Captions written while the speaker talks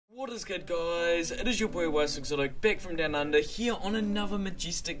What is good, guys? It is your boy WhySoExotic back from down under here on another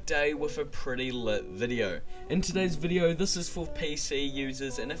majestic day with a pretty lit video. In today's video, this is for PC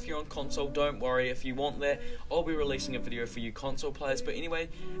users, and if you're on console, don't worry. If you want that, I'll be releasing a video for you console players. But anyway,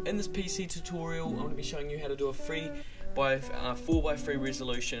 in this PC tutorial, I'm going to be showing you how to do a 4x3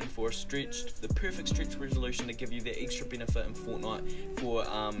 resolution for the perfect stretch resolution to give you the extra benefit in Fortnite for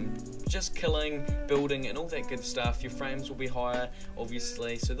just killing, building and all that good stuff. Your frames will be higher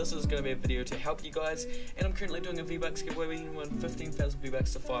obviously, so this is going to be a video to help you guys, and I'm currently doing a V-Bucks giveaway. We can win 15,000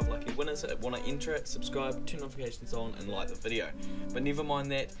 V-Bucks to 5 lucky winners. If you want to enter it, subscribe, turn notifications on and like the video. But never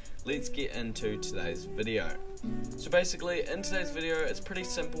mind that, let's get into today's video. So basically, in today's video, it's pretty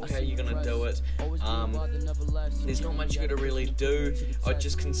simple how you're going to do it. There's not much you got to really do. I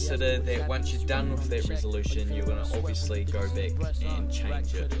just consider that once you're done with that resolution, you're going to obviously go back and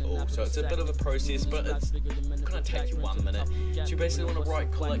change it all. So it's a bit of a process, but it's going to take you 1 minute. So you basically want to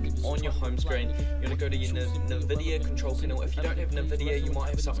right click on your home screen. You're going to go to your NVIDIA control panel. If you don't have NVIDIA, you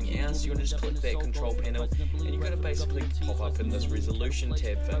might have something else. You want to just click that control panel, and you're going to basically pop up in this resolution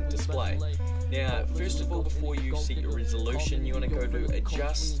tab thing display. Now, first of all, before you set your resolution, you want to go to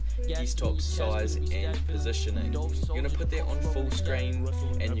adjust desktop size and positioning. You're going to put that on full screen,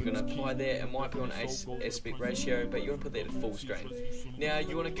 and you're going to apply that. It might be on aspect ratio, but you're going to put that at full screen. Now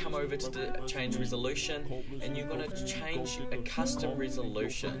you want to come over to change resolution, and you're going to change a custom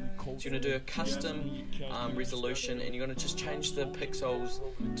resolution. So you're going to do a custom resolution, and you're going to just change the pixels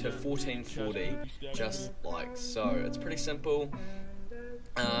to 1440, just like so. It's pretty simple.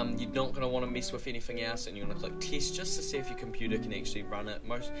 You're not going to want to mess with anything else, and you're going to click test just to see if your computer can actually run it.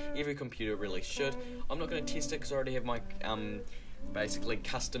 Every computer really should. I'm not going to test it because I already have my basically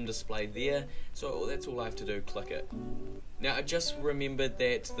custom display there, so that's all I have to do, click it. Now I just remembered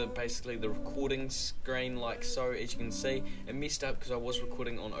that basically the recording screen, like so, as you can see, it messed up because I was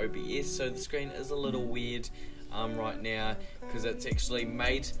recording on OBS, so the screen is a little weird right now because it's actually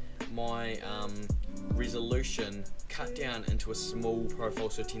made my resolution cut down into a small profile,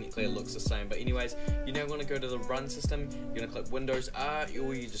 so technically it looks the same. But anyways, you're now going to go to the run system. You're going to click Windows R,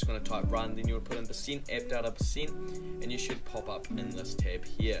 or you're just going to type run, then you'll put in %, app data %, and you should pop up in this tab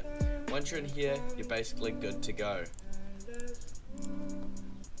here. Once you're in here, you're basically good to go.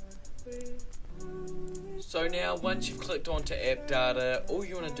 So now, once you've clicked onto app data, all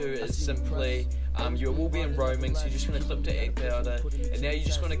you want to do is simply, you will be in roaming, so you're just going to click to app data, and now you're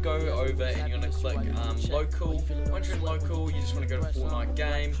just going to go over and you're going to click local. Once you're in local, you just want to go to Fortnite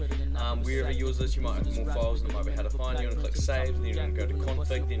game, wherever yours is. You might have more files and it might be hard to find. You're going to click save, then you're going to go to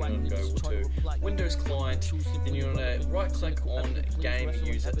config, then you're going to go to Windows client, then you're going to right click on game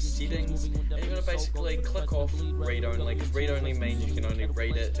user settings, and you're going to basically click off read only, because read only means you can only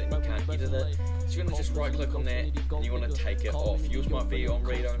read it and you can't edit it. So you're going to just right click on that, and you want to take it off. Yours might be on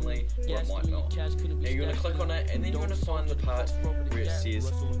read only, or it might not. Now you're going to click on it, and then you're going to find the part where it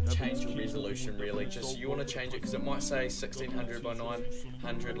says change your resolution. Really, just you want to change it because it might say 1600 by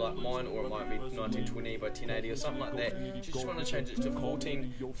 900 like mine, or it might be 1920 by 1080 or something like that. You just want to change it to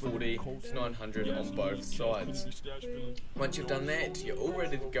 1440 to 900 on both sides. Once you've done that, you're all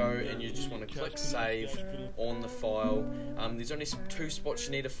ready to go, and you just want to click save on the file. There's only 2 spots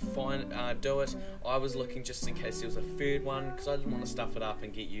you need to do it. I was looking just in case there was a third one, because I didn't want to stuff it up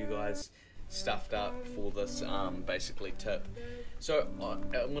and get you guys stuffed up for this basically tip. So I'm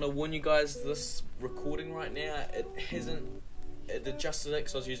going to warn you guys, this recording right now, it adjusted it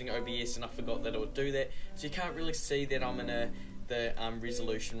because I was using OBS and I forgot that it would do that, so you can't really see that I'm in the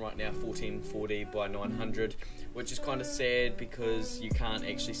resolution right now, 1440 by 900, which is kind of sad because you can't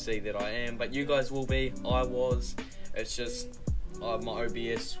actually see that I am, but you guys will be. I was. It's just my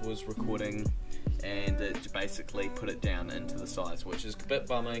OBS was recording and it basically put it down into the size, which is a bit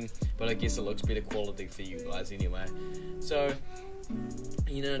bumming, but I guess it looks better quality for you guys anyway. So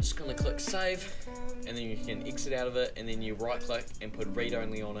just gonna click save, and then you can exit out of it, and then you right click and put read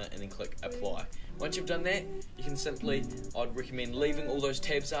only on it, and then click apply. Once you've done that, you can simply, I'd recommend leaving all those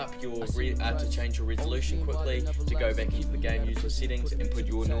tabs up to change your resolution quickly, to go back into the game user settings and put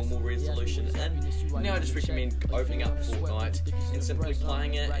your normal resolution in. Now I just recommend opening up Fortnite and simply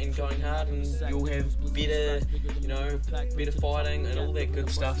playing it and going hard, and you'll have better, better fighting and all that good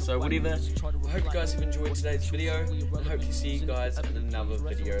stuff. So whatever, I hope you guys have enjoyed today's video, and hope to see you guys in another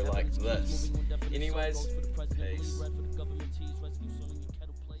video like this. Anyways,